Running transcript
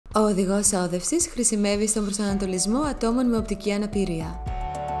Ο οδηγός όδευσης χρησιμεύει στον προσανατολισμό ατόμων με οπτική αναπηρία.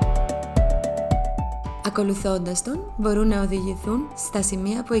 Ακολουθώντας τον, μπορούν να οδηγηθούν στα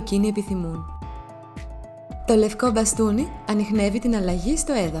σημεία που εκείνοι επιθυμούν. Το λευκό μπαστούνι ανιχνεύει την αλλαγή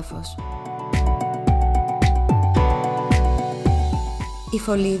στο έδαφος. Οι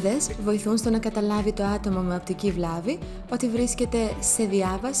φωλίδες βοηθούν στο να καταλάβει το άτομο με οπτική βλάβη ότι βρίσκεται σε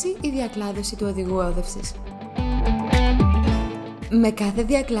διάβαση ή διακλάδωση του οδηγού όδευσης. Με κάθε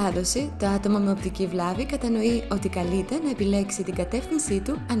διακλάδωση, το άτομο με οπτική βλάβη κατανοεί ότι καλείται να επιλέξει την κατεύθυνσή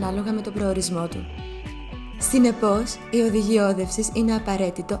του ανάλογα με τον προορισμό του. Συνεπώς, οι οδηγοί όδευσης είναι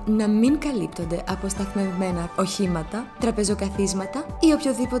απαραίτητο να μην καλύπτονται από σταθμευμένα οχήματα, τραπεζοκαθίσματα ή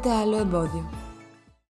οποιοδήποτε άλλο εμπόδιο.